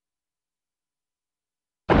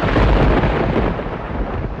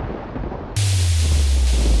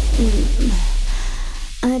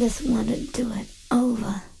I just want to do it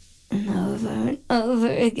over and over and over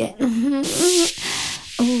again.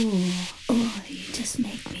 Oh, you just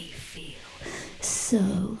make me feel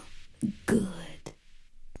so good.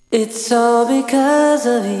 It's all because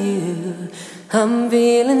of you. I'm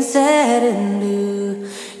feeling sad and blue.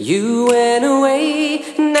 You went away,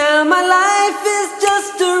 now my life is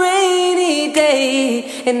just a rainy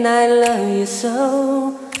day. And I love you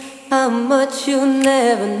so, how much you'll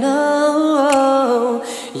never know.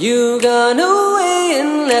 You gone away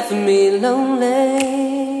and left me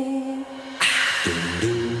lonely.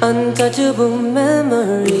 Untouchable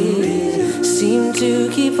memories seem to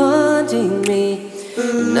keep haunting me.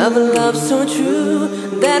 Another love so true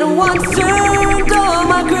that once turned all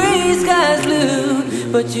my gray skies blue.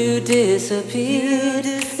 But you disappeared,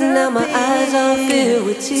 now my eyes are filled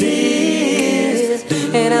with tears.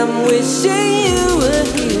 And I'm wishing you were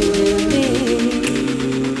here with me.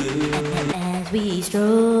 As we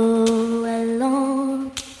stroll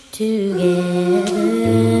along together,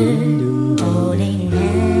 holding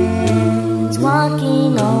hands,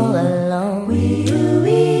 walking all alone.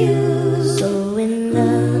 So in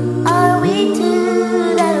love are we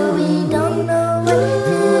two that we don't know what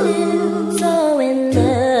to do. So in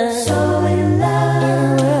love in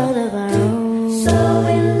a world of our own. So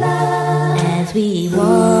in love as we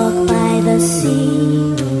walk by the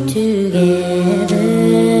sea together,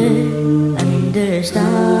 under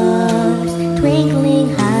stars twinkling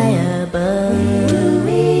high above.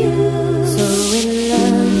 So in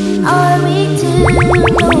love are we two,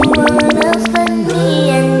 no one else but me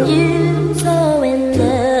and you. So in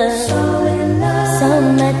love, so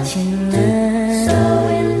much in love, so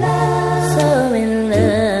in love, so in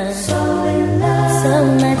love, so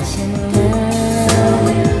much in love.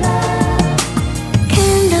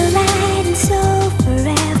 Candlelight and so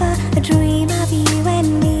forever.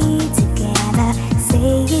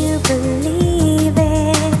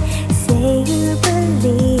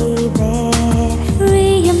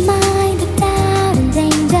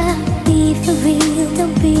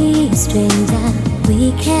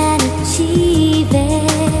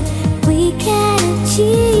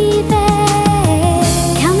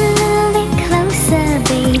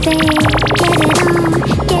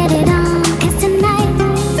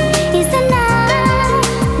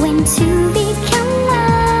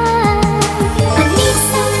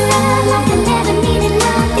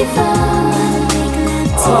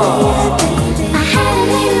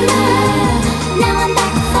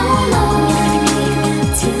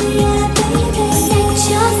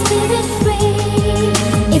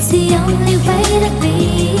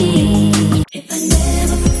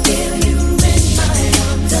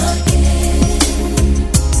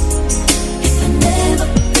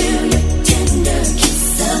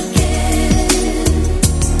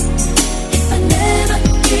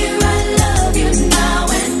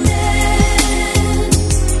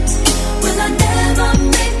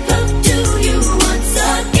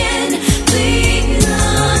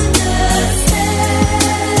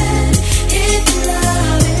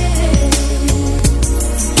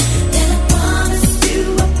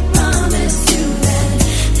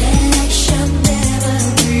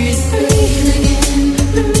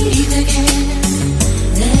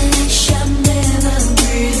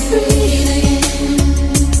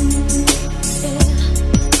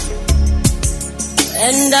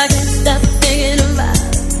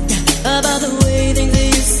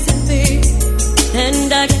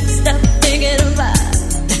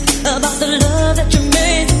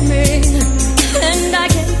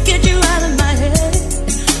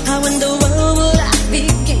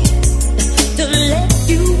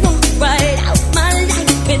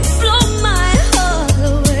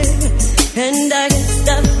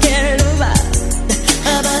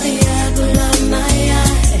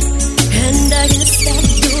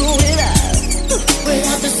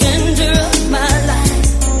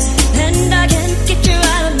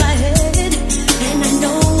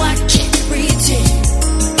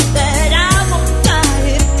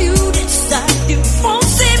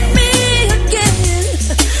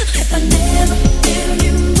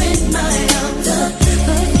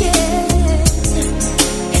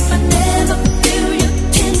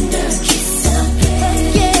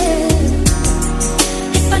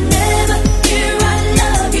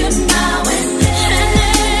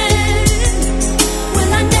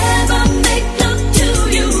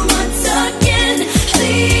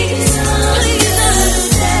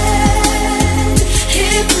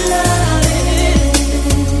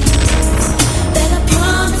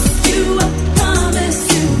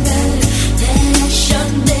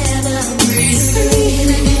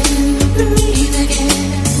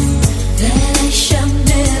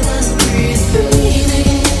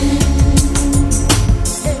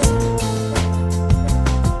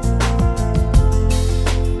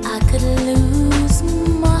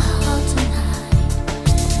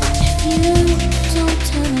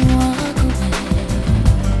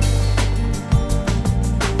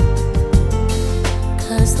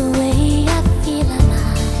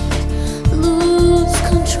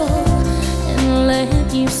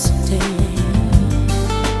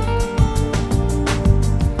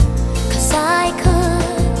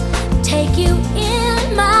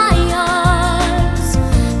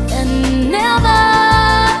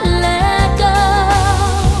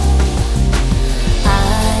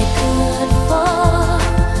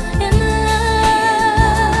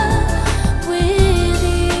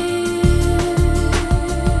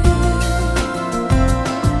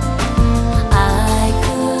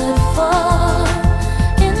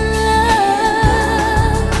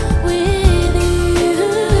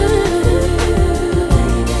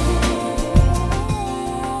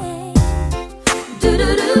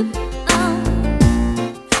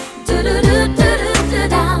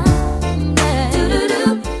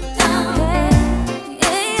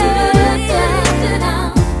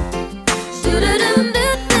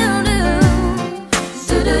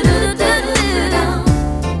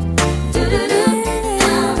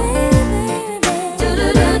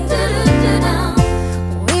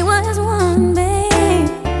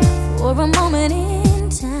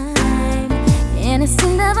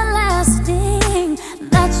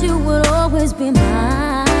 be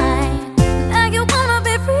mine. Now you wanna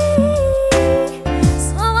be free,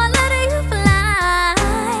 so I let you fly.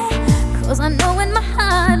 'Cause I know in my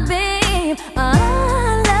heart, babe,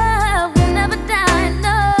 our love will never die.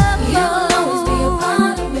 No, you'll always be a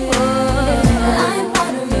part of me. I'm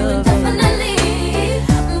part of you indefinitely.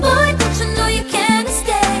 Boy, don't you know you can't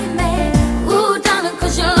escape me? Ooh, darling,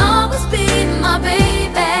 'cause you'll always be my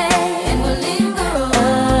baby. And we'll linger on.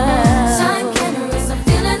 Time can't erase the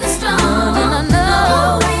feeling that's strong. And I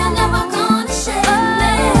know you're never gonna shake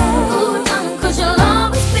me. Ooh, darling, 'cause you'll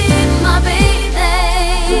always be my baby.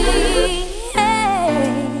 Hey.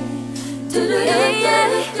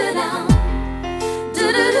 Do-do-do-do-do-down.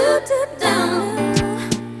 Do-do-do-do-down.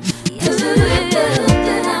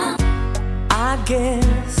 Do-do-do-do-down. I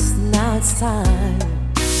guess now it's time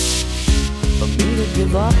for me to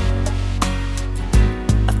give up.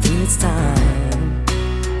 I feel it's time.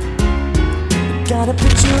 Got a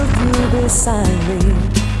picture of you beside me.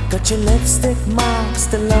 Got your lipstick mark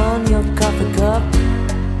still on your coffee cup.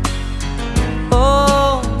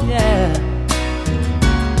 Oh yeah.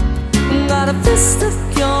 Got a fist of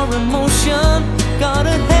pure emotion. Got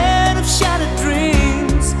a head of shattered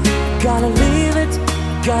dreams. Gotta leave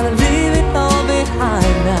it all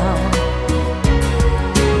behind now.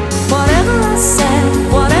 Whatever I said,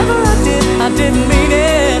 whatever I didn't mean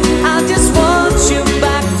it. I just want you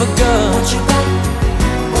back for good. Want you back,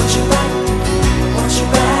 want you back, want you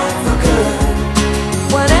back for good.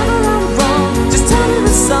 Whenever I'm wrong, just tell me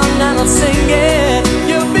the song and I'll sing it.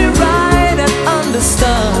 You'll be right and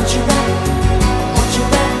understood. Want you back, want you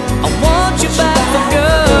back, I want you back for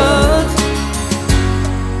good.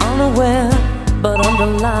 Unaware but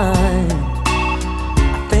underlined,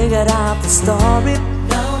 I figured out the story.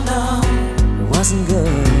 No, it wasn't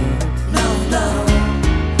good. No,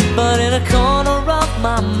 but in a corner of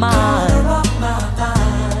my mind,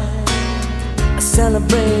 I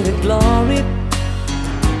celebrated glory.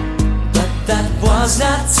 But that was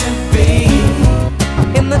not to be.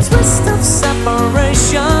 In the twist of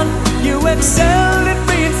separation, you excelled at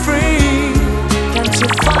being free. Can't you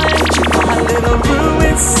find a little room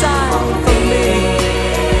inside for me?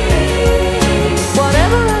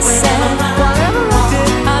 Whatever I said, whatever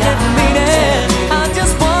I didn't mean it. I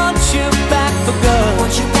just want you back for good.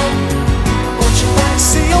 Want you back, want you back.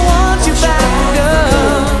 See, I want you back for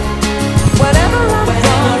good. Whenever I'm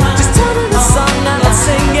wrong, just tell me the song and I'll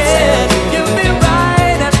sing it. You'll be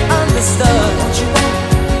right and understood. Want you back,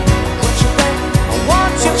 want you back. I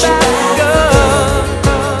want you back for good.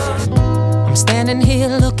 I'm standing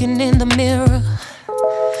here looking in the mirror,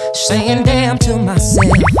 saying damn to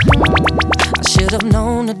myself. I should have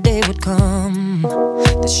known the day would come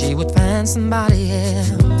that she would find somebody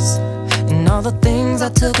else. And all the things I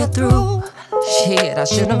took her through, shit, I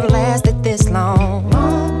shouldn't have lasted this long.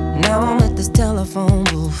 Now I'm at this telephone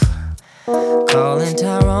booth calling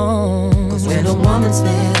Tyrone. 'Cause when a woman's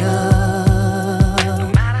fed up, no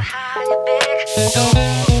matter how you beg,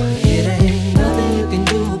 it ain't nothing you can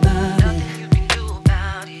do about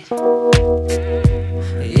it.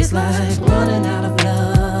 It's like running out of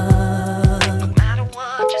love. No matter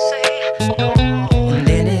what you say, and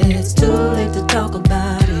then it's too late to talk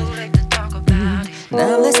about it.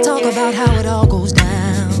 Now let's talk about how it all goes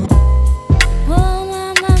down. Oh,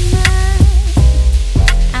 my,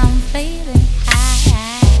 I'm feeling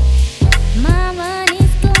high. My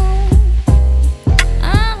money's gone.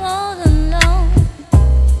 I'm all alone.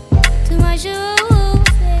 Too much to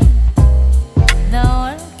say. The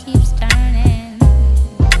world keeps turning.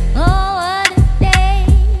 Oh, what a day.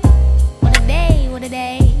 What a day, what a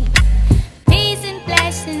day. Peace and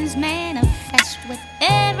blessings manifest with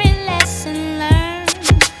every lesson learned.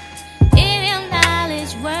 If your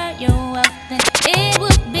knowledge were your wealth, then it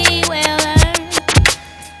would be well earned.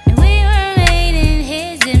 And we were made in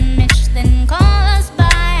His image, then call us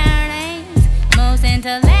by our names. Most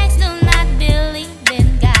intellects do not believe in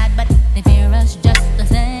God, but they fear us just the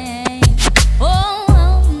same. Oh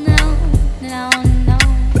no, no, no.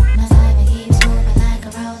 My life keeps moving like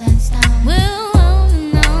a rolling stone. Oh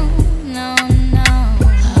no, no, no.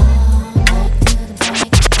 Oh, back to the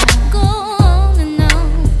break. Go on and on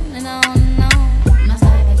and on and on. My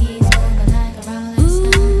life keeps moving like a rolling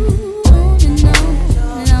stone. On and on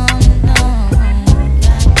and on and on.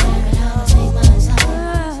 Like every hour, take my soul.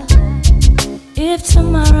 If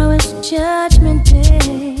tomorrow is Judgment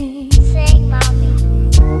Day, say, mommy,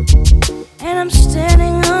 and I'm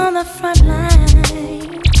standing on the front line,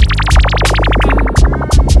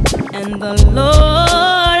 and the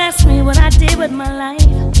Lord asks me what I did with my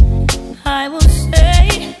life, I will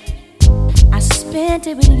say I spent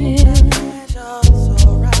it with you. It's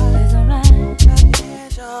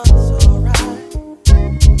alright.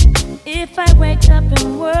 wake up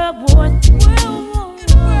in World War III.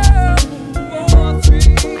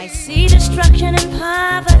 I see destruction and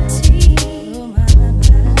poverty,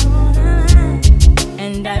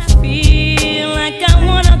 and I feel like I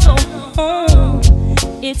wanna go home.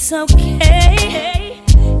 It's okay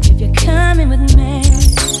if you're coming with me.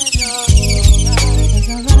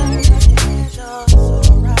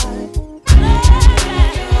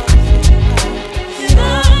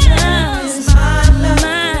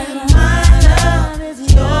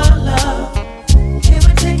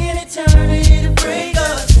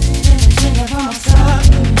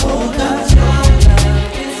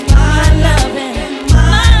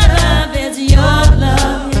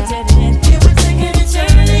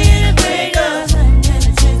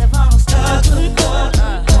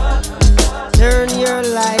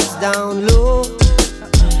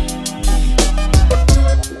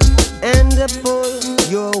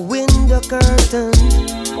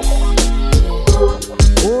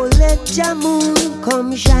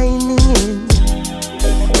 Come shining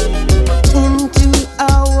into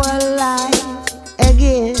our life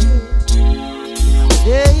again,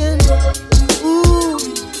 saying, ooh,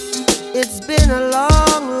 it's been a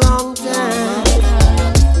long, long time.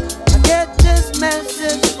 I get this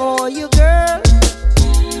message for you, girl,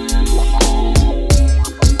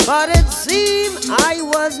 but it seemed I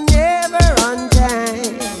was never on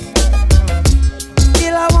time.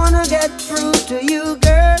 Still I wanna get through to you,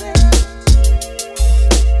 girl.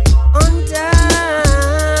 On time.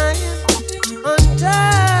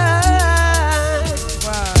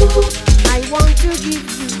 Wow. I want to give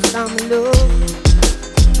you some love.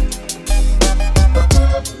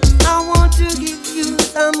 I want to give you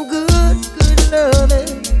some good, good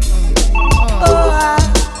loving. Oh,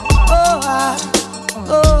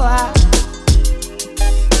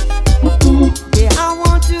 yeah, I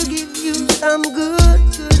want to give you some good,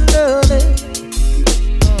 good loving.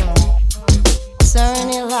 Turn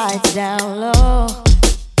your lights down low.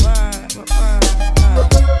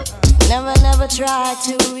 Never, never try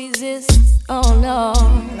to resist. Oh no.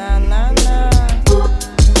 Nah, nah, nah.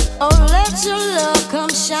 Oh, let your love come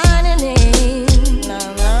shining in. Nah,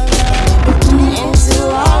 nah, nah. Into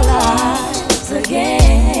our lives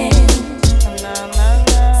again. Nah, nah,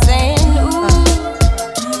 nah. Saying, ooh,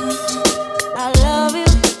 I love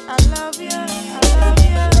you. I love you. I love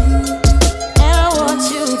you. And I want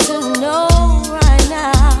you to know.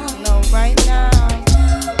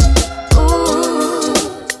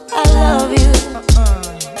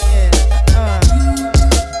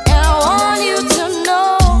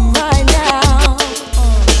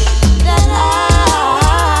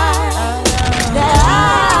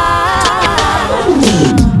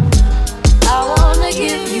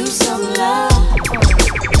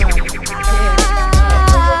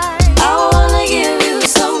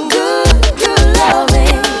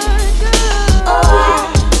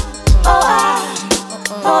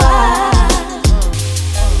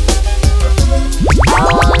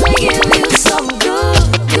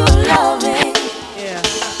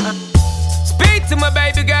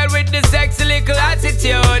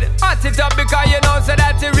 Hot it up because you know so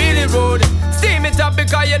that you really rude. Steam it up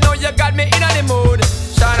because you know you got me in the mood.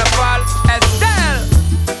 Shana Paul, Estelle.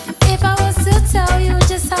 If I was to tell you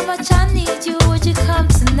just how much I need you, would you come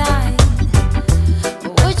tonight?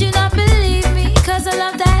 Or would you not believe me? Cause a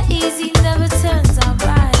love that easy never turns out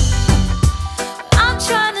right. I'm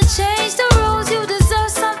trying to change the rules. You deserve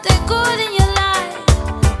something good in your life.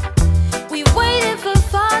 We waited for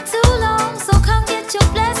far too long, so come get your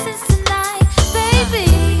blessings tonight. Baby,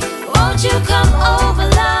 won't you come over,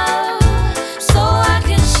 love, so I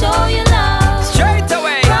can show you love. Straight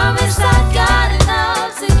away. Promise I got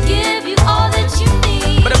enough to give you all that you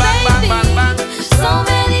need. Bang, bang, bang, bang. So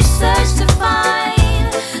many search to find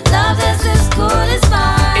love that's as good as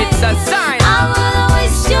mine. It's a sign. I will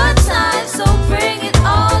waste your time, so bring it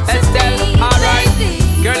all to me, alright.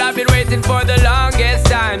 baby. Girl, I've been waiting for the longest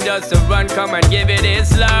time just to run, come and give it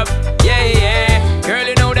this love. Yeah, yeah. Girl,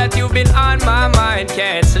 you know that you've been on my mind.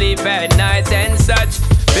 Can't sleep at night and such.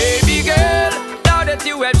 Baby girl, now that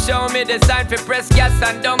you have shown me the sign for press gas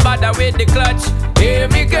and don't bother with the clutch. Hear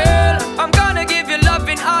me, girl, I'm gonna give you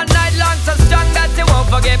loving all night long, so strong that you won't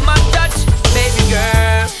forget my touch. Baby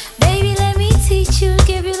girl, baby, let me teach you,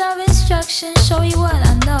 give you love instruction, show you what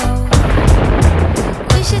I know.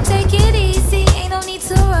 We should take it easy, ain't no need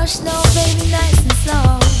to rush, no, baby, nice and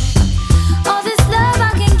slow. All this love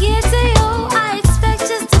I can give to you, I expect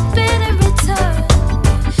just a bit in return.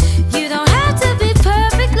 You don't have to be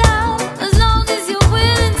perfect, love, as long as you're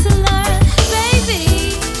willing to learn.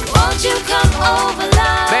 Baby, won't you come over,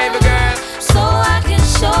 love, baby girl, so I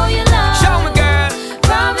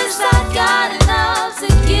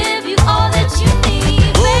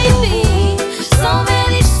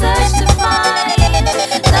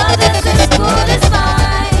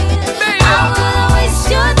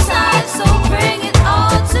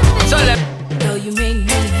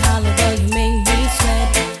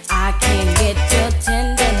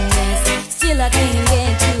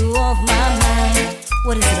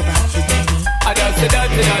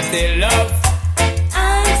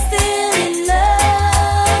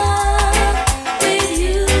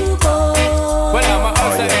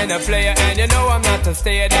player, and you know I'm not a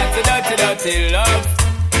stayer. That's a dirty, dirty love.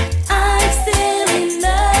 I'm still in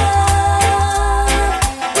love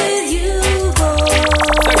with you, boy. So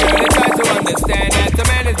girl, you try to understand that a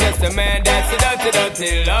man is just a man. That's a dirty,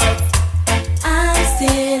 dirty love. I'm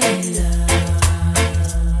still in love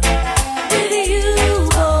with you,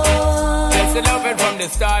 boy. That's the loving from the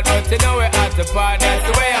start, but you know we're at the part. That's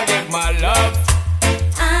the way I give my love.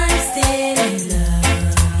 I'm still in love.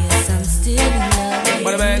 Yes, I'm still in love with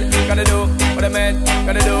What a man gotta do, what a man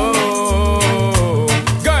gotta do.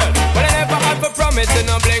 Girl, but I never have a promise and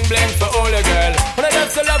no bling bling for all a girl. But I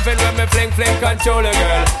just so loving when me fling fling control a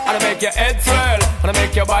girl. And I make your head swirl, and I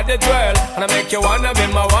make your body twirl, and I make you wanna be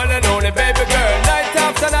my one and only baby girl. Night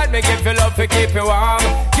after night, make you feel love to keep you warm.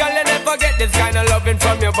 Girl, you never get this kind of loving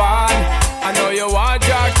from your bond. I know you want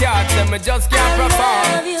your cats, and me just can't perform. I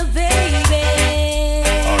love you, baby.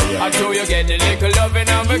 I know you get the little loving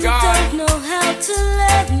of a You God. don't know how to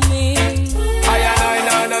love me. I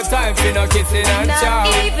know no time for no kissing and Not chow.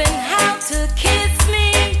 even how to kiss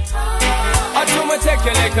me. I do me take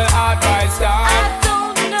your little advice down. I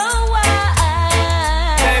don't know why.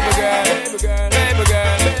 Baby girl, baby girl, baby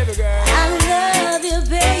girl, baby girl. I love you,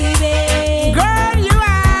 baby. Girl, you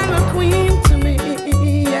are a queen to me,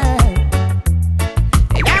 yeah.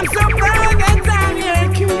 And I'm so proud that I'm your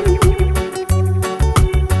king.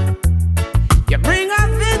 You bring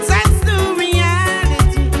us insights to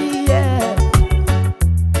reality, yeah.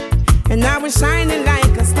 And now we're shining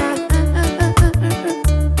like a star.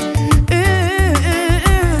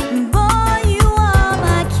 Boy, you are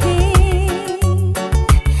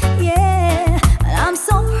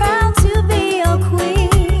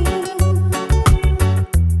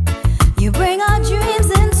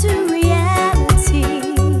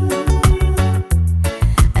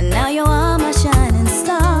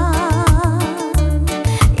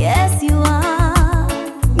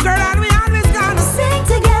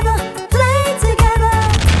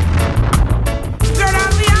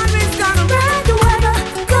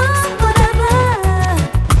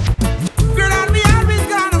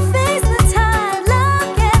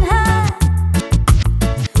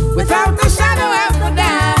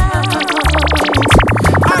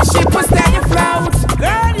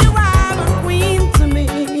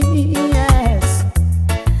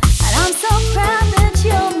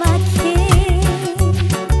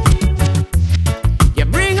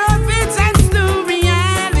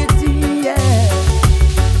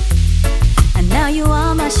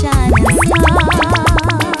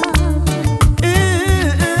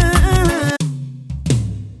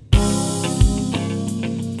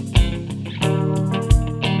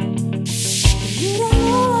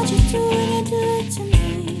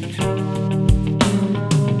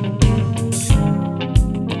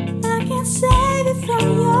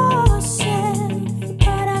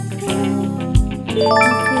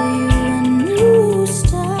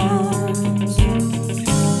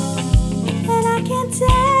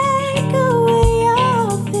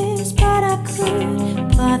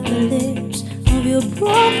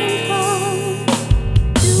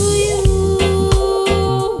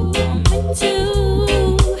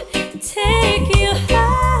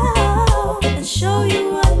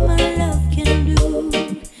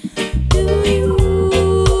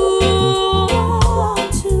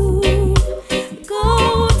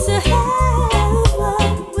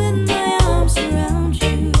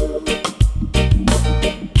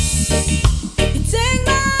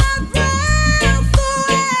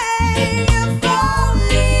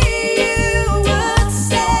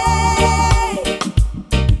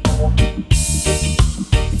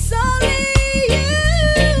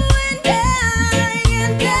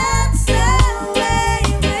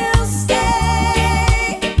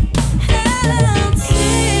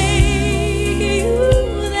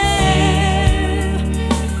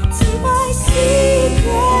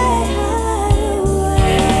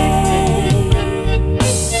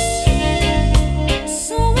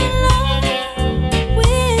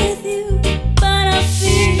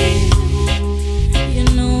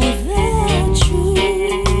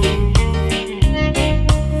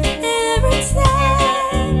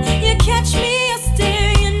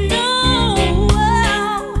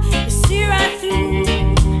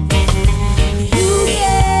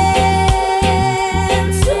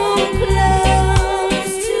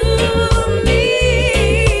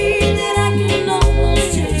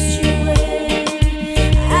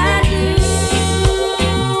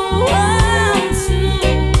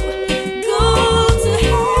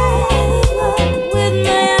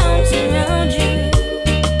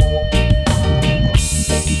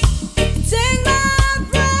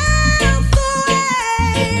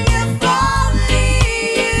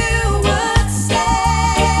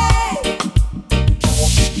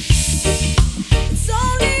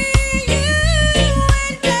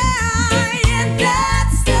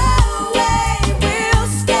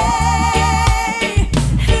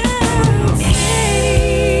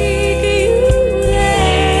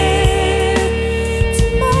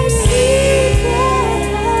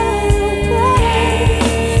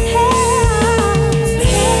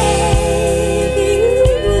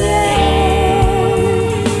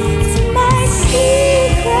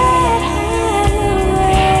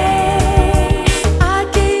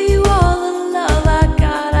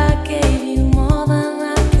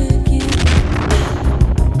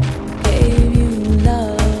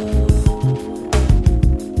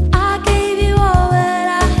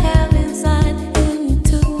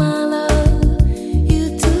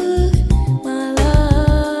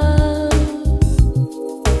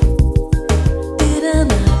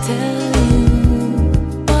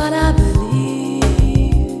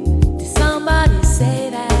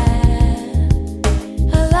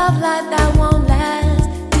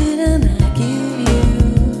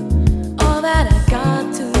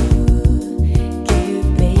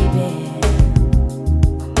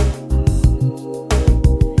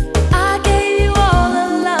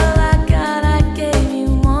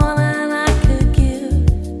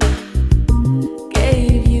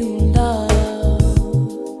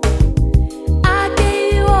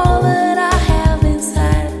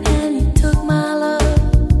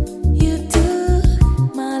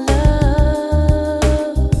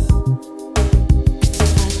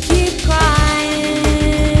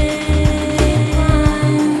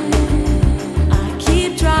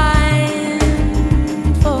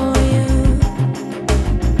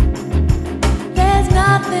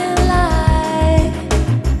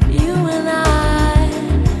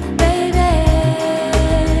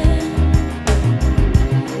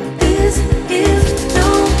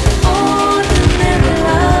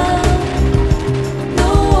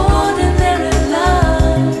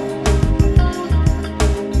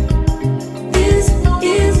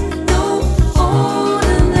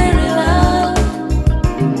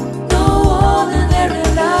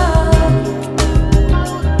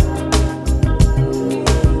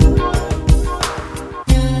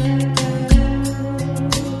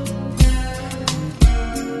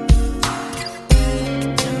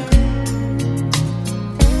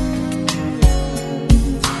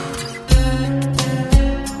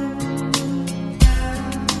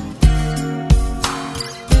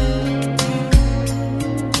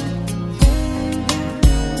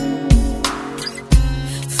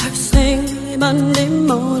Monday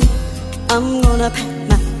morning, I'm gonna pack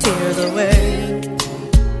my tears away.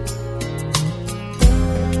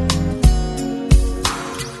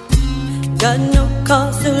 Got no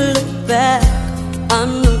cause to look back,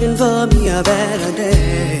 I'm looking for me a better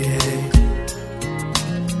day.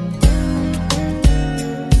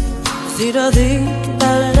 See, the thing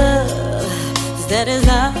about love is that it's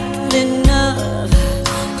not enough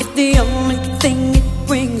if the only thing it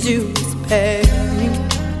brings you is pain.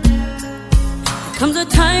 There comes a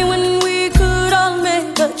time when we could all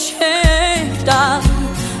make a change,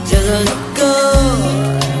 darling. Just let go,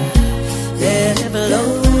 let it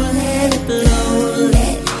blow, let it blow,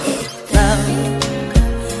 let it flow.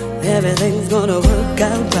 Everything's gonna work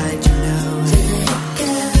out right, you know. Just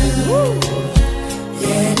let go,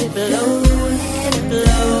 let it blow, let it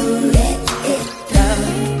blow, let it go.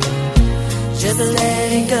 Just let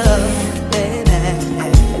it go, baby.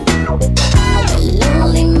 A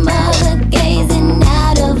lonely mother gazing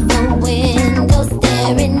out of the window,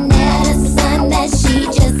 staring at a sun that she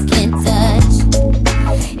just can't touch.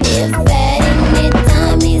 If at any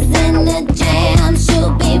time he's in the jam,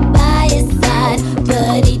 she'll be by his side,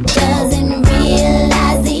 but he doesn't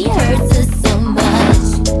realize he hurts her so much.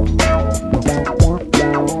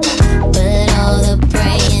 But all the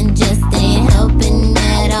praying just ain't helping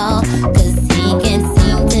at all, 'cause he can't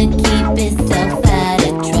seem to keep himself out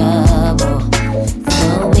of trouble. So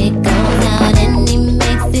he goes out and he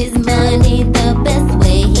makes his money the best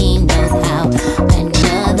way he knows how.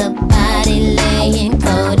 Another body laying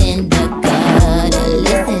cold in the gutter.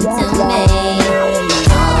 Listen to me.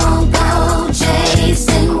 Don't go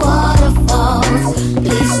chasing waterfalls.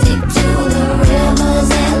 Please stick to the rivers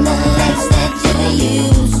and the lakes that you're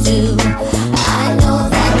used to. I know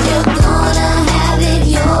that you're gonna have it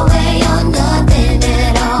your way or nothing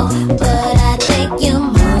at all, but I think you're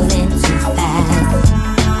moving too fast.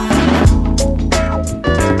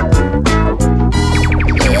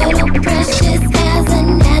 Little Precious has a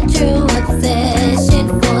natural obsession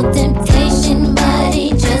for temptation, but he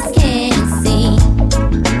just can't see.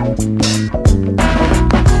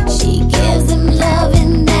 She gives him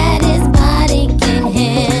loving that his body can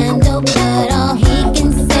handle, but all he can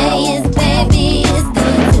say is, baby, it's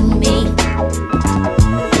good to me.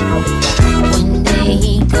 One day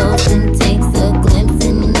he goes and takes a glimpse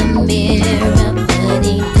in the mirror, but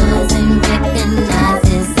he doesn't recognize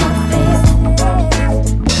his own face.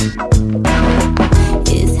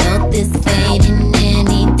 His health is fading and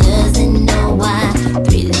he doesn't know why.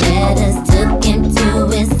 3 letters took him to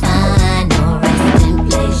his final resting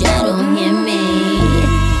place. You don't hear me.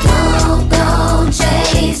 Don't go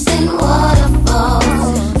chasing waterfalls.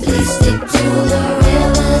 Please stick to the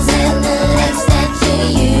rivers and the lakes that you're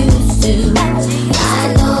used to. I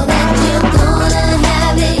know that you're gonna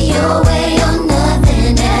have it your way or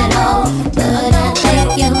nothing at all, but I think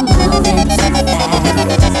you're moving too fast.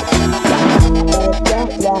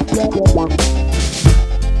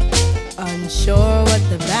 Unsure what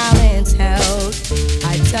the balance held,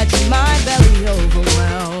 I touched my belly,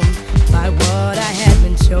 overwhelmed by what I had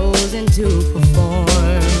been chosen to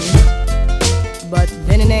perform. But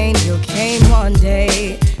then an angel came one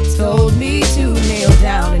day, told me to kneel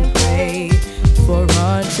down and pray, for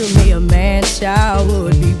unto me a man child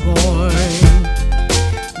would be born.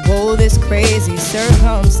 Whoa, this crazy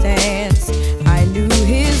circumstance, I knew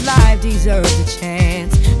his life deserved a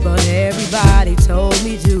chance, but everybody told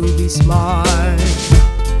me to be smart.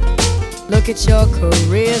 Look at your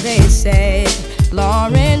career, they said,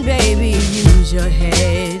 Lauren, baby, use your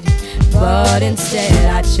head. But instead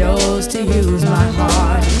I chose to use my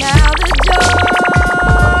heart. Now the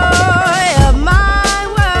joy of my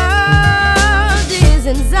world is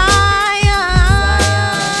in Zion.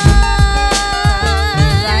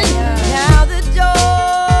 Now the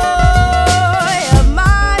joy of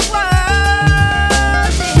my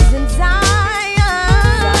world is in Zion.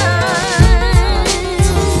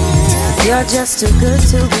 You're just too good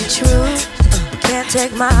to be true. Can't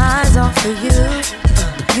take my eyes off of you.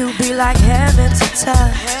 You be like heaven to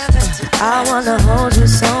touch. I wanna hold you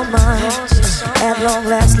so much. At long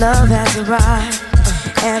last, love has arrived,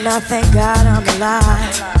 and I thank God I'm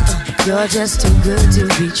alive. You're just too good to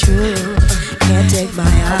be true. Can't take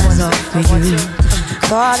my eyes off of you.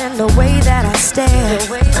 Caught in the way that I stare,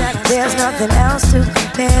 there's nothing else to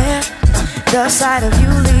compare. The sight of you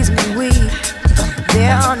leaves me weak.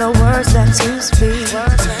 There are no words left to speak.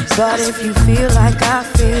 But if you feel like I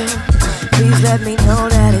feel, please let me know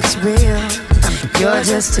that it's real. You're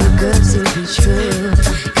just too good to be true.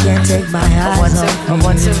 Can't take my eyes off of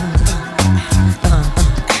you.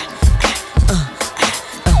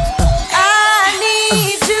 I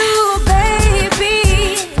need you, baby.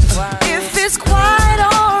 If it's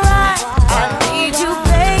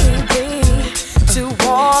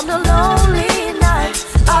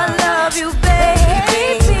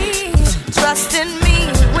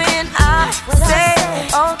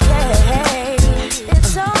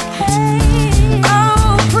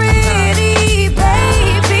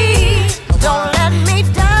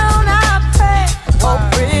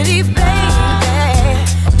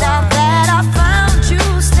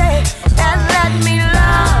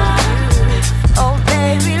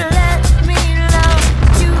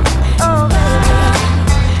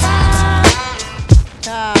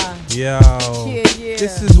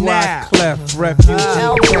This is why Clef, Refugee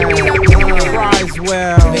cries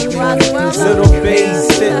well. Little bass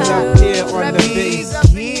sitting up here on the bass.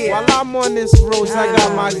 While I'm on this road, I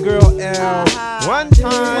got my girl L. One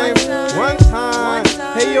time.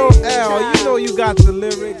 Hey yo L, you know you got the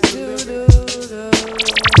lyrics.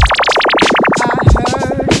 I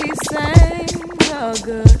heard he sang a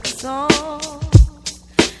good song.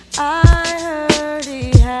 I heard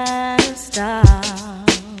he had a style.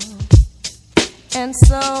 And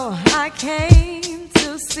so I came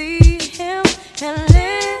to see him and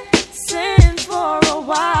listen for a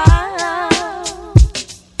while.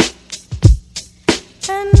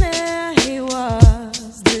 And there he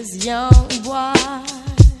was, this young boy,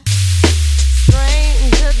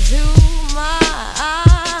 stranger to my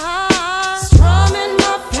eyes, strumming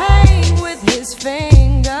my pain with his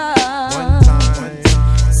fingers,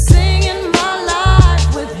 singing my life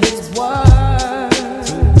with his words,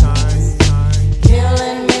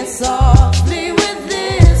 killing me softly with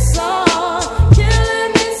this song,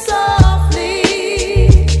 killing me softly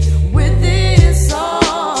with this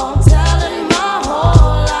song, telling my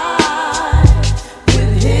whole life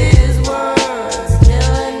with his words,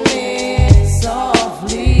 killing me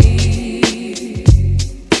softly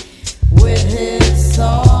with his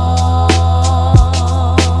song.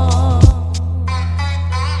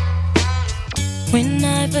 When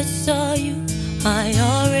I first saw you, I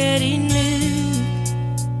already knew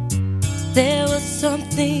there was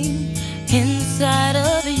something inside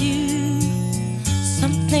of you,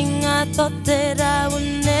 something I thought that I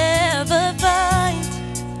would never find.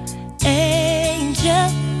 Angel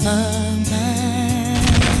of mine,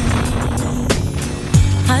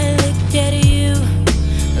 I look at you,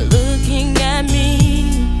 looking at me.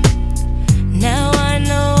 Now I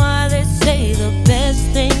know why they say the best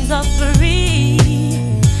things are free.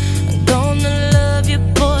 I'm gonna love you,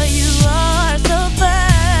 boy, you are so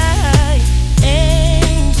fine.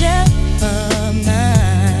 Angel of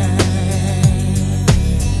mine,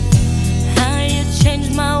 I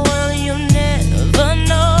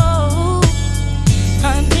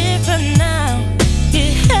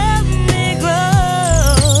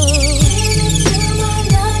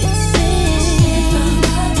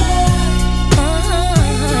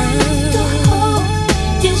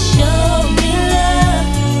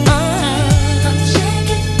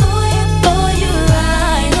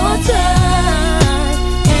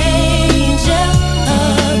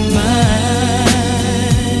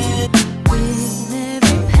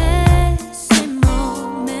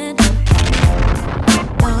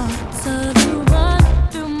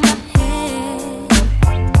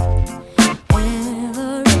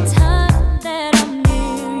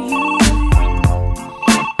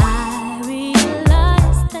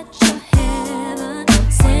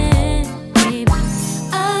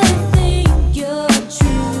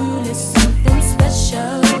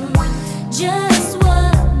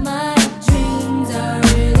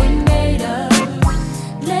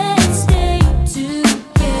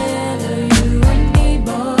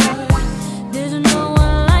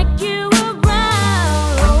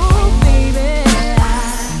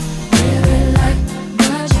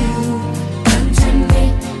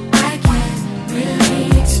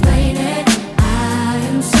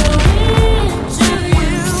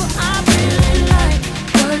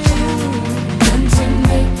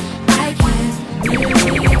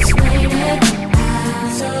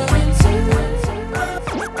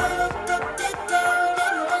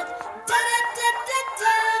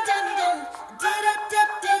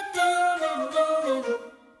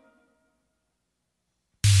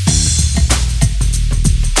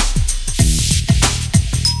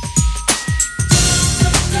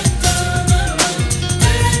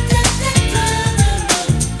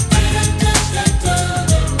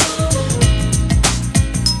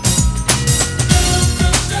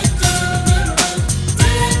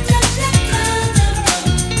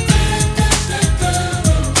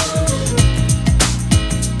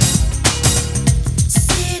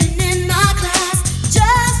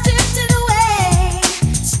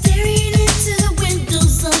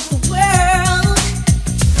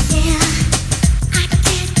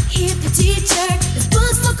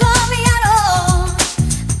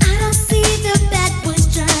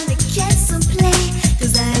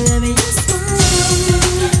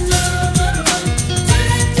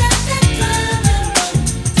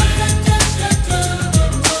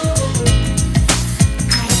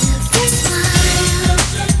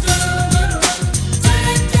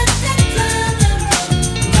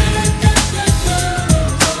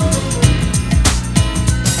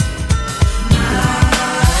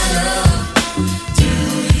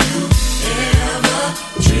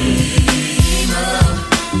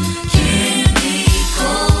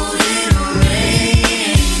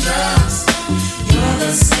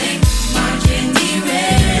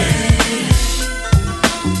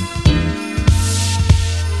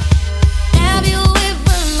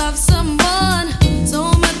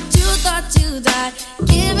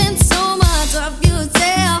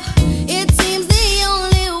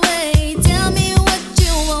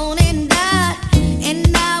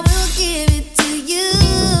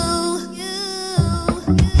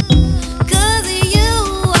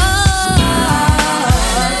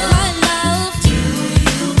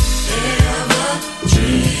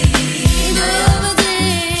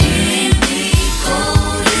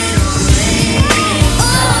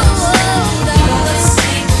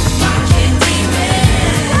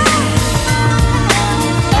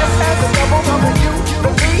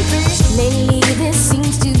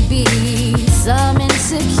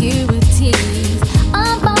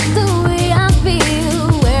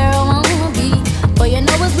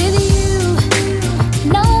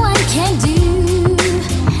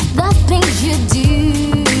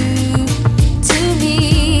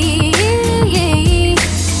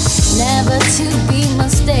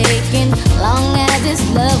breaking. Long as it's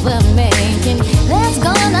love we're making, there's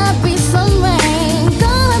gonna be some rain,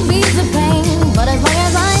 gonna be the pain. But as long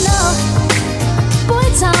as I know, boy,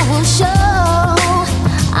 time will show,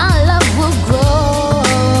 our love will grow.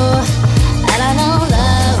 And I know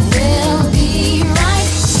love will be right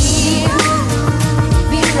here,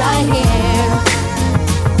 be right here,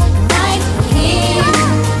 right here,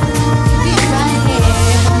 be right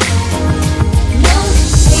here. No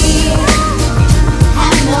fear,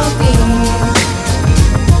 have no fear,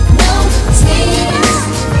 no tears,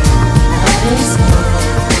 love is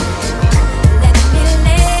let me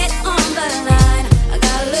lay it on the line. I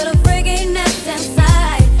got a little freakiness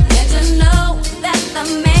inside. Can't you know that the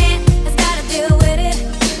man has gotta deal with it?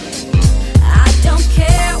 I don't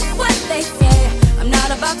care what they say, I'm not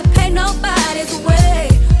about to pay nobody's way,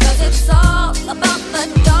 'cause it's all about the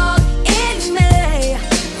dog in me.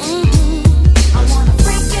 I want a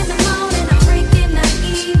freak in the morning, a freak in the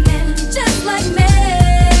evening, just like me.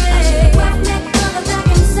 Roughneck brother that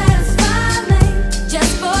can satisfy me,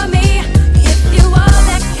 just for me. If you are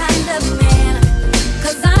that kind of man,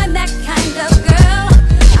 'cause I'm that kind of girl.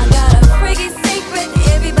 I got a freaky secret,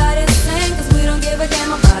 everybody's saying, 'cause we don't give a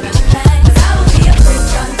damn about a thing. 'Cause I will be a freak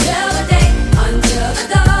until the day, until the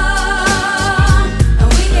dawn. And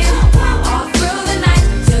we can all through the night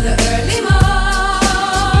till the early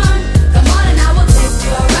morn. Come on and I will take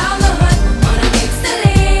you around the hood on a gangsta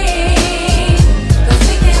lean. 'Cause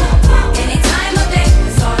we can, any time of day,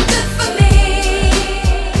 it's all good for me.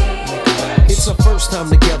 It's our first time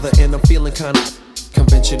together and I'm feeling kinda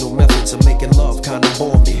conventional methods of making love kinda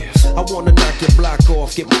bore me. I wanna knock your block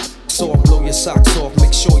off, get my off, blow your socks off,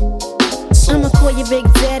 make sure you I'ma call you Big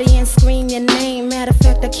Daddy and scream your name. Matter of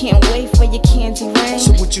fact, I can't wait for your candy rain.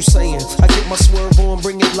 So what you saying? I get my swerve on,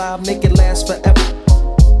 bring it live, make it last forever.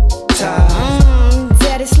 Time.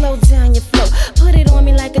 Daddy, slow down your flow. Put it on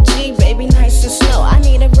me like a G, baby, nice and slow. I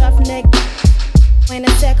need a roughneck ain't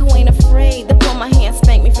a sec who ain't afraid to pull my hand,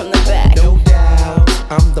 spank me from the back. No doubt,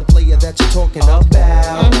 I'm the player that you're talking about.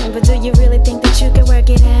 But do you really think that you can work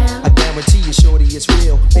it out? I guarantee you, shorty, it's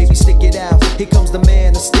real. Baby, stick it out. Here comes the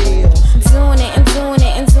man of steel. Doing it and doing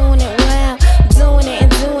it and doing it well. Doing it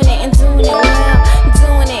and doing it and doing it well.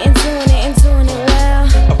 Doing it and doing it and doing it well.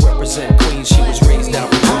 I represent Queens, she was raised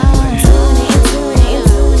out in Brooklyn. Doing it and doing it and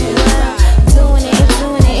doing it well. Doing it and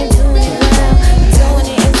doing it and doing it well. Doing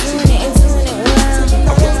it and doing it and doing it well.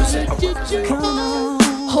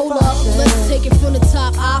 Hold up, let's take it from the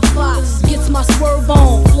top. I-Fox gets my swerve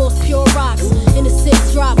on, floors pure rocks. In the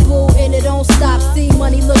 6 drop, bull, and it don't stop. See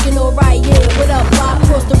money looking alright, yeah. What up, Rob?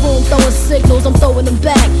 Across the room, throwing signals, I'm throwing them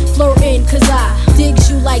back. Flirting, 'cause I digs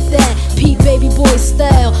you like that. Pete baby boy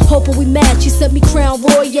style, hoping we match. You sent me Crown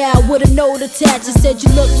Royale with a note attached. You said you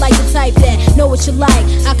look like the type that know what you like.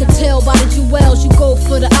 I can tell by the jewels, you go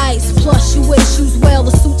for the ice. Plus, you wear shoes well,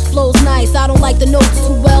 the suit flows nice. I don't like the notes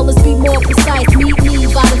too well, let's be more precise. Meet me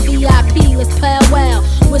by the VIP, let's powwow.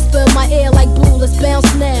 Whisper in my ear like boo, let's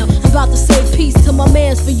bounce now. I'm about to say peace to my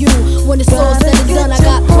mans for you. When it's all said and done, I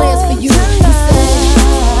got plans for you. You say,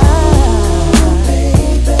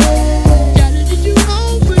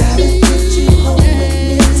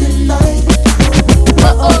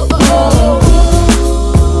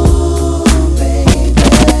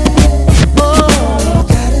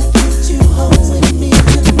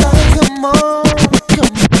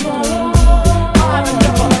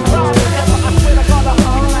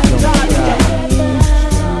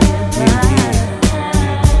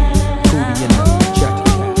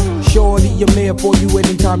 for you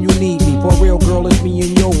anytime you need me. For real, girl, it's me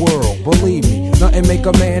in your world. Believe me, nothing make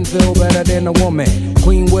a man feel better than a woman.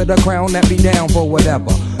 Queen with a crown that be down for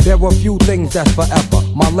whatever. There are few things that's forever,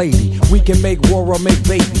 my lady. We can make war or make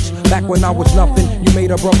babies. Back when I was nothing, you made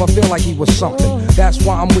a brother feel like he was something. That's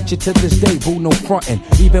why I'm with you to this day, boo, no frontin'.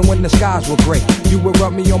 Even when the skies were gray, you would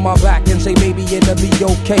rub me on my back and say, baby, it'll be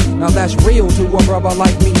okay. Now that's real to a brother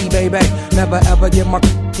like me, baby. Never ever give my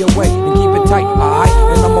away and keep it tight, alright?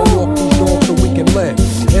 And I'ma walk these doors so we can live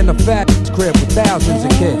in a fat crib with thousands of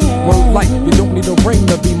kids. Word life, you don't need a ring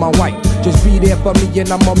to be my wife. Just be there for me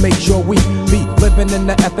and I'ma make sure we be living in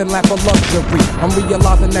the effing lap of luxury. I'm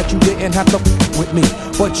realizing that you didn't have to with me,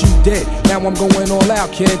 but you did. Now I'm going all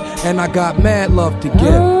out, kid, and I got mad love to give.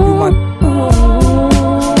 You my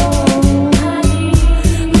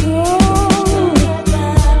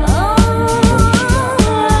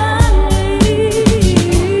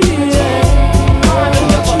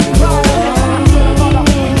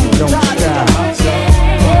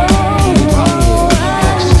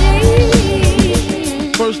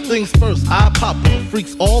Things first, I pop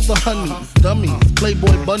freaks all the honeys, dummies,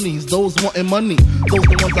 playboy bunnies, those wanting money. Those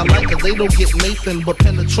the ones I like, cause they don't get Nathan but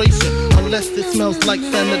penetration. Unless it smells like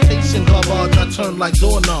sanitation. Garbage, I turn like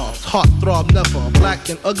doorknobs. Heart throb never, black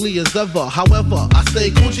and ugly as ever. However, I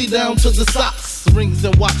stay Gucci down to the socks. Rings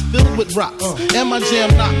and watch filled with rocks. And my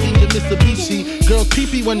jam knocking your Mitsubishi. Girls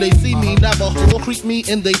pee-pee when they see me. Navajo creep me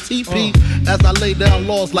in they teepee. As I lay down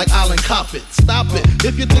laws like Island Coppet. Stop it,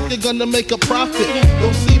 if you think they're gonna make a profit.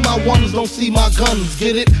 Don't see my ones, don't see my guns.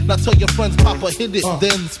 Get it? Now tell your friends Papa hit it.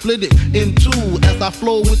 Then split it in two as I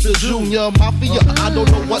flow with the Junior Mafia. I don't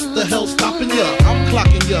know what the hell's stopping ya. I'm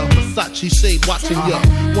clocking ya, Versace shade watching ya.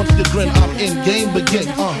 Once you grin, I'm in, game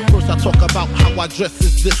begins. First I talk about how I dress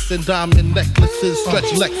is this and diamond necklaces,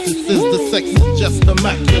 stretch Lexuses. The sex is just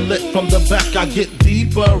immaculate. From the back I get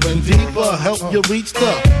deeper and deeper. Help you reach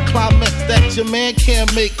the climax that your man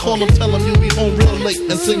can't make. Call him, tell him you be home real late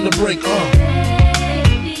and sing the break.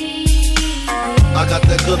 I got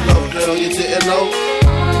that good love, girl, you didn't know.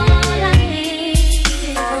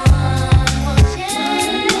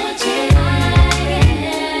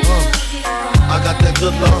 I got that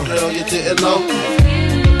good love, girl, you didn't know.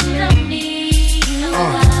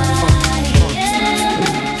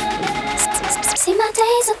 See, my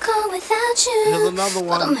days are cold without you. Here's another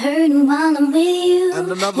one. But I'm hurting while I'm with you.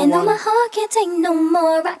 And another and one. my heart can't take no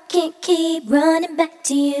more. I can't keep running back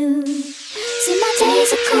to you. See, my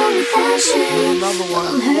days are cold without you. Here's another one.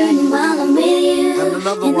 I'm hurting while I'm with you. And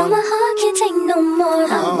another one. my heart can't take no more.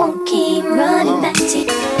 I won't keep running back to you.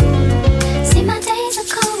 See, my days are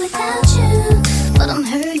cold without you. But I'm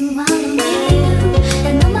hurting while I'm with you.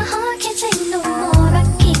 And though my heart can't take no more, I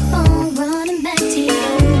keep on running back to you.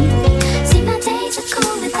 See, my days are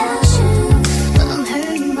cold without you. But I'm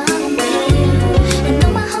hurting while I'm with you. And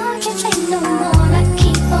though my heart can't take no more, I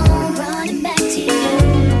keep on running back to you.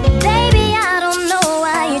 Baby, I don't know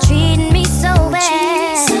why you're treating me so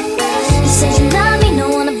bad. You said you love me, no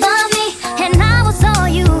one above me, and I was all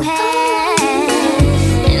you had.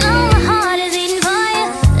 And all my heart is beating for you,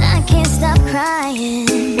 I can't stop crying.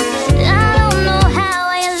 I don't know how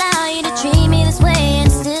I allow you to treat me this way,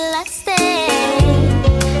 and still I stay.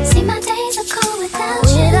 See, my days are cold without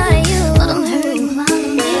you, but I'm hurting while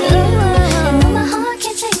I'm with you. And though my heart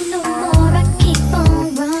can't take no more, I keep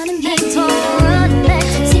on running back to you.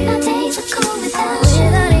 See, my days are cold without you,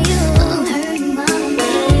 but I'm hurting while I'm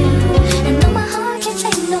with you. And though my heart can't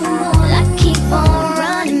take no more, I keep on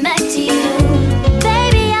running back to you.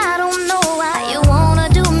 Baby, I don't know why you wanna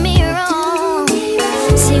do me wrong.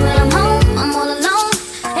 See, when I'm home, I'm all alone,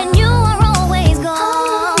 and you are always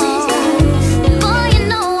gone. Boy, you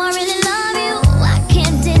know I really love you, I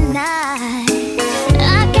can't deny.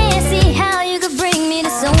 I can't see how you could bring me to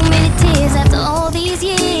so many tears after all these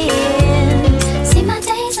years. See, my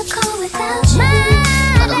days are cold without you,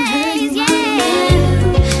 but I'm hurting while I'm with you.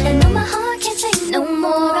 And though my heart can't take no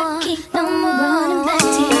more, I keep on running back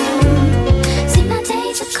to you. See, my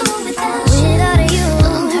days are cold without you,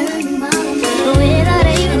 but I'm hurting while I'm with you.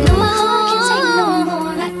 And though my heart can't take no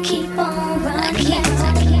more, I keep on running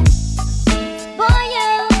back to you. Boy,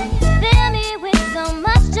 you fill me with so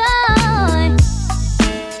much joy.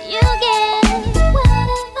 You get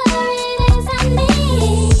whatever it is I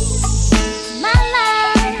need. My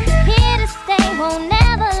love, here to stay, won't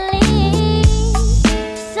never leave.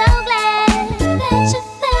 So glad that you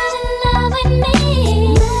fell in love with me.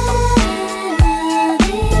 Love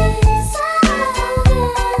is so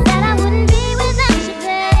good that I wouldn't be without you,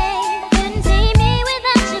 babe. Couldn't see me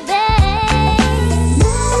without you, babe.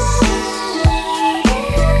 Love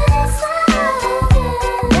is so good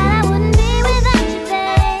that I wouldn't be without you,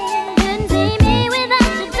 babe. Couldn't see me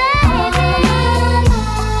without you, babe.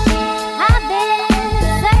 I've been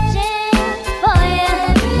searching for you.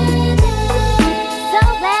 So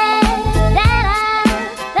glad that I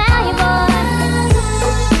found you, boy.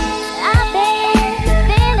 I've been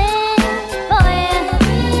feeling for you.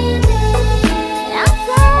 I'm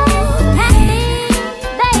so happy,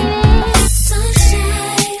 baby.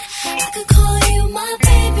 Sunshine, I could call you my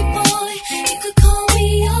baby boy. You could call me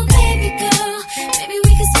your baby girl. Maybe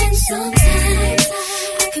we could spend some time.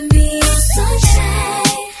 I can be your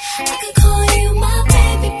sunshine. I could call you my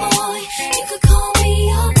baby boy. You could call me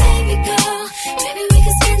your baby girl. Maybe we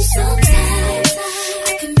could spend some time. I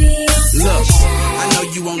can be your Look, sunshine. I know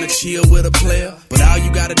you wanna chill with a player, but all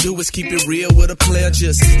you gotta do is keep it real with a player.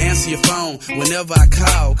 Just answer your phone whenever I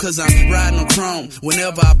call, cause I'm riding on chrome.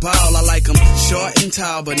 Whenever I ball, I like them short and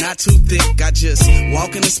tall, but not too thick. I just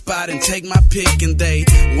walk in the spot and take my pick, and they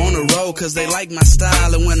wanna roll cause they like my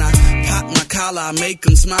style. And when I pop my collar holler, I make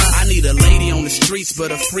them smile. I need a lady on the streets,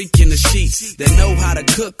 but a freak in the sheets that know how to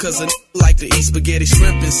cook, cause a like to eat spaghetti,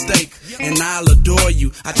 shrimp, and steak. And I'll adore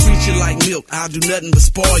you. I treat you like milk, I'll do nothing but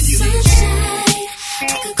spoil you. Sunshine,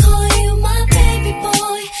 I could call you my baby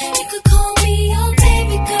boy. You could call me your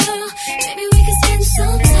baby girl. Maybe we could spend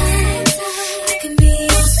some time. I can be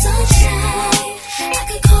your sunshine. I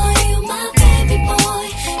could call you my baby boy.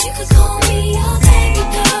 You could call me your baby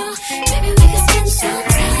girl. Maybe we could spend some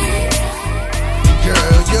time.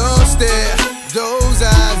 Girl, your stare, those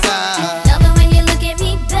eyes, love it when you look at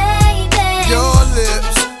me, baby. Your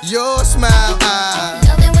lips, your smile,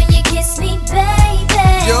 love it when you kiss me, baby.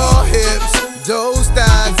 Your hips, those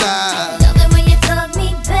thighs, love it when you fuck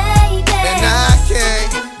me, baby. And I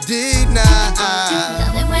can't deny,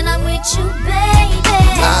 love it when I'm with you, baby.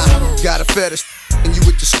 I got a fetish. And you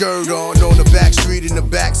with your skirt on the back street in the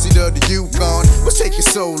backseat of the Yukon. What's taking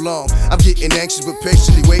so long? I'm getting anxious but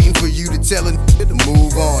patiently waiting for you to tell a to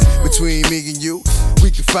move on. Between me and you,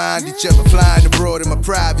 we can find each other flying abroad in my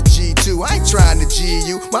private G2. I ain't trying to G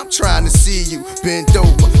you, I'm trying to see you bent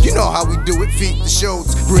over. You know how we do it, feet to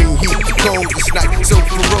shoulders, bring heat to cold. This night so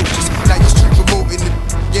ferocious. Now you street promoting the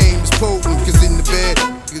game's potent, cause in the bed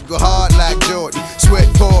you go hard like Jordan, sweat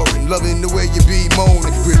pouring, loving the way you be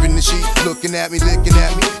moaning, gripping the sheet, looking at me, licking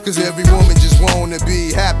at me, cause every woman just wanna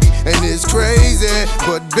be happy, and it's crazy,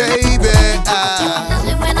 but baby, I love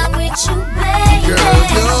it when I'm with you, baby. Girl,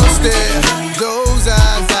 your stare, those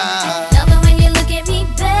eyes, love it when you look at me,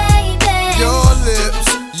 baby. Your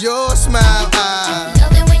lips, your smile,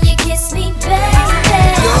 love it when you kiss me, baby.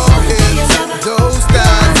 Your hips, those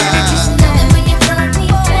thighs, love it when you fuck me,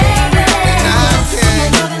 baby. And I can't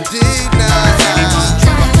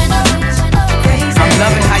I'm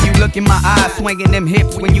loving how you look in my eyes, swinging them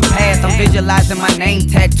hips when you pass. I'm visualizing my name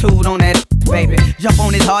tattooed on that, baby. Jump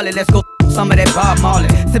on this Harley, let's go some of that Bob Marley.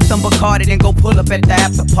 Sip some Bacardi, then go pull up at the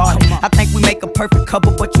after party. I think we make a perfect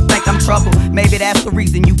couple, but you think I'm trouble. Maybe that's the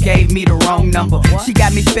reason you gave me the wrong number. She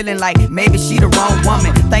got me feeling like maybe she the wrong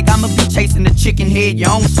woman. Think I'ma be chasing the chicken head, you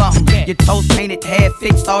own something. Your toes painted, hair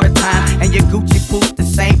fixed all the time, and your Gucci boots the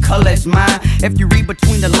same color as mine. If you read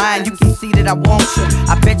between the lines, you can see that I want you.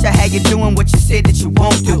 I bet you how you doing what you said that you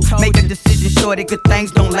won't do. Make a decision sure that good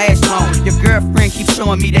things don't last long. Your girlfriend keeps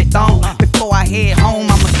showing me that thong. Before I head home,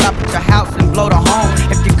 I'ma stop at your house and blow the horn.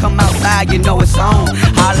 If you come outside, you know it's on.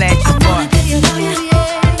 Holla at your boy.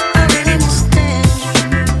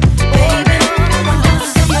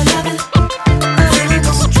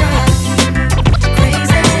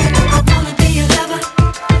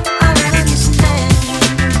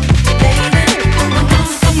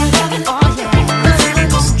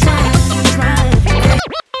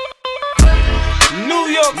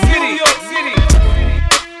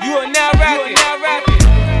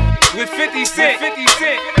 With 50 Cent.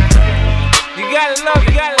 You gotta love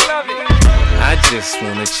it, I just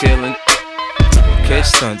wanna chill and catch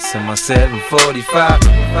stunts in my 745.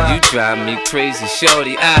 You drive me crazy,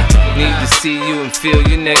 shorty. I need to see you and feel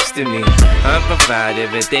you next to me. I provide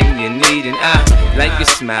everything you need, and I like your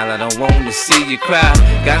smile. I don't wanna see you cry.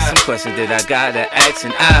 Got some questions that I gotta ask,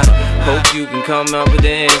 and I hope you can come up with the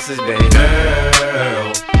answers, baby.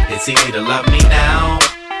 Girl, it's easy to love me now.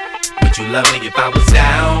 Would you love me if I was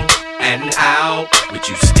down and out? Would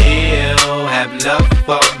you still have love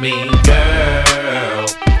for me? Girl,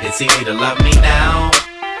 it's easy to love me now.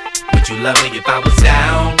 Would you love me if I was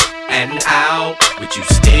down and out? Would you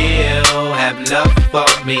still have love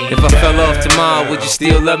for me? If I fell off tomorrow, would you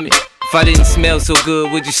still love me? If I didn't smell so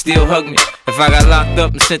good, would you still hug me? If I got locked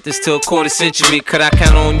up and sentenced to a quarter century, could I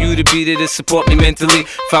count on you to be there to support me mentally?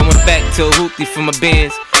 If I went back to a hoopty for my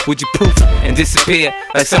bands, would you poof and disappear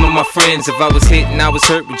like some of my friends? If I was hit and I was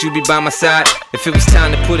hurt, would you be by my side? If it was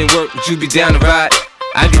time to put in work, would you be down to ride?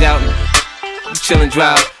 I get out and you chill and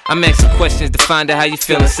drive. I'm asking questions to find out how you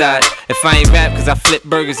feel inside. If I ain't rap cause I flip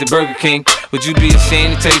burgers at Burger King, would you be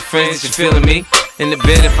ashamed to tell your friends that you're feeling me? In the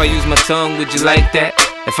bed, if I use my tongue, would you like that?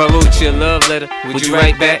 If I wrote you a love letter, would you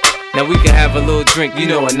write back? Now we can have a little drink, you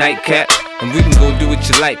know, a nightcap, and we can go do what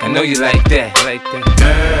you like. I know you like that.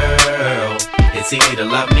 Girl, it's easy to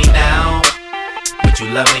love me now. Would you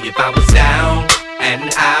love me if I was down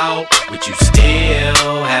and out? Would you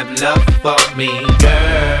still have love for me?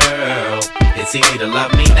 Girl, it's easy to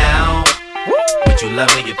love me now. Would you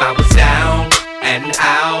love me if I was down and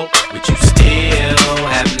out? Would you still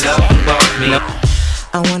have love for me?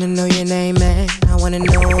 I wanna know your name, man. I wanna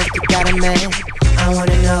know if you got a man. I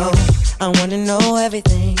wanna know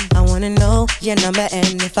everything. I wanna know your number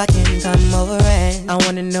and if I can come over, and I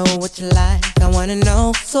wanna know what you like. I wanna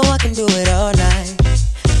know so I can do it all night.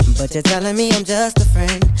 But you're telling me I'm just a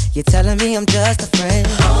friend. You're telling me I'm just a friend.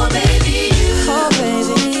 Oh baby, you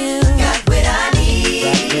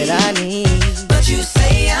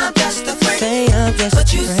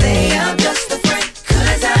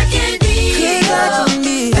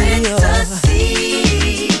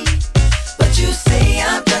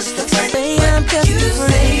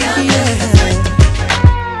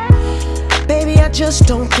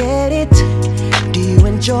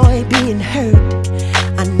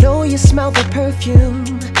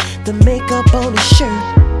makeup on his shirt.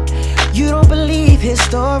 You don't believe his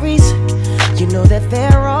stories. You know that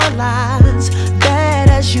there are lies. Bad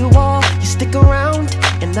as you are, you stick around,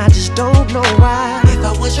 and I just don't know why. If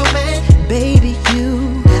I was your man, baby,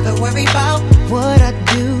 you never worry about what I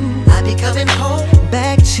do. I'd be coming home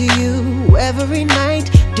back to you every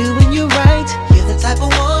night, doing you right. You're the type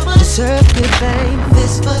of woman deserve good fame.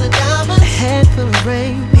 Fist full of diamonds, a head full of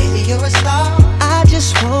rain. Baby, you're a star. I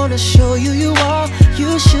just wanna show you you are.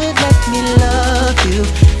 You should let me love you.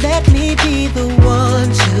 Let me be the one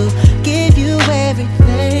to give you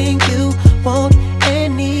everything you want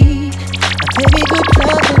and need. Baby, good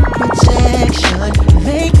love and protection.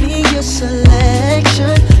 Make me your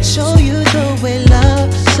selection. Show you the way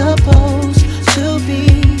love's supposed to be.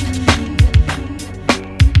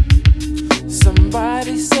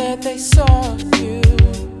 Somebody said they saw you.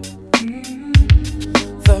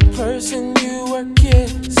 The person you were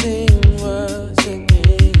kissing wasn't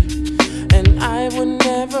me, and I would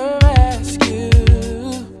never ask you.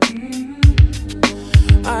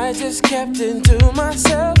 I just kept it to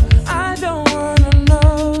myself. I don't wanna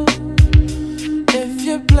know if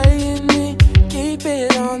you're playing me. Keep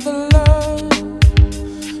it on the low,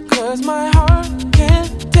 'cause my heart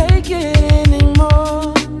can't take it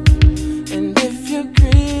anymore. And if you're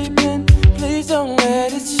creeping, please don't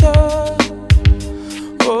let it show.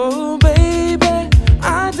 Oh baby,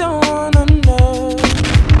 I don't wanna know.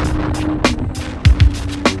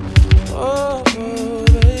 Oh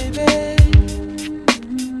baby,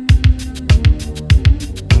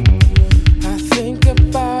 I think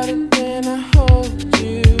about it when I hold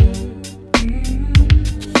you.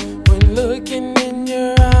 When looking in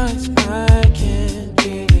your eyes, I can't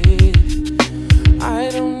believe. I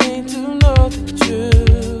don't need to know the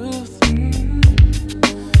truth.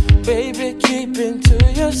 Baby, keep it to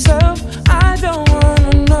yourself. I don't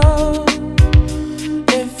wanna know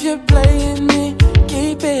if you're playing me.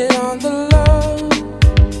 Keep it on the low,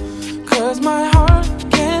 'cause my heart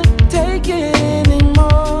can't take it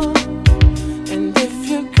anymore. And if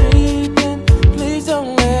you're creeping, please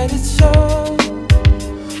don't let it show.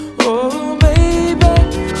 Oh baby,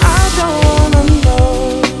 I don't wanna know.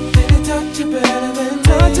 Did he touch you better than me?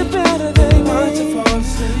 Touch you better than me? Want to fall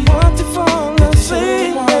asleep? Want to fall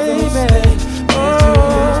asleep, baby?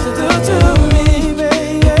 Oh, do to me,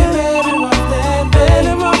 baby.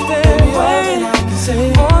 Better off that way.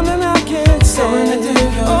 More than I can say.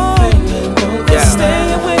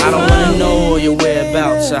 I don't wanna know all your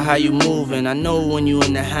whereabouts or how you moving. I know when you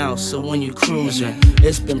in the house or when you cruising.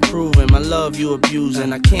 It's been proven my love you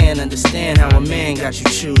abusing. I can't understand how a man got you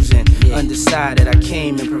choosing. Undecided, I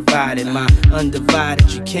came and provided my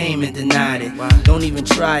undivided. You came and denied it. Don't even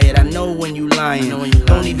try it. I know when you lying.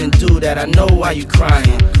 Don't even do that. I know why you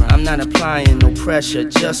crying. I'm not applying no pressure.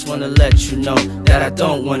 Just wanna let you know that I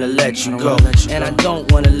don't wanna let you go, and I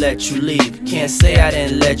don't wanna let you leave. Can't say I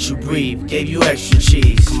didn't let you breathe. Gave you extra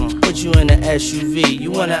cheese. Put you in an SUV.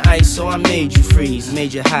 You want an ice, so I made you freeze.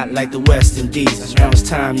 Made you hot like the West Indies. Now it's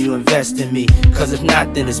time you invest in me, 'cause if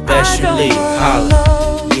not, then it's best you leave. Holla.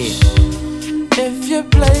 Yeah. If you're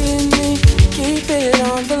playing me, keep it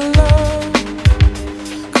on the low,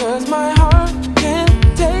 'cause my heart can't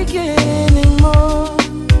take it anymore.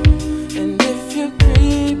 And if you're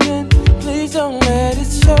creeping, please don't let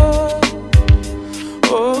it show.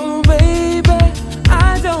 Oh baby,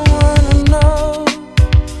 I don't wanna know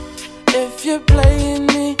if you're playing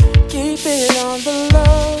me. Keep it on the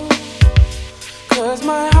low, 'cause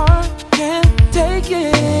my heart can't take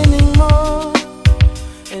it anymore.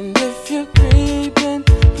 And if you're creeping,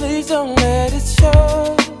 please don't let it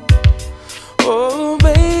show. Oh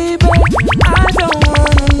baby, I don't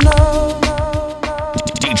wanna know.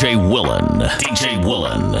 DJ Willan. DJ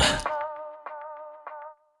Willan.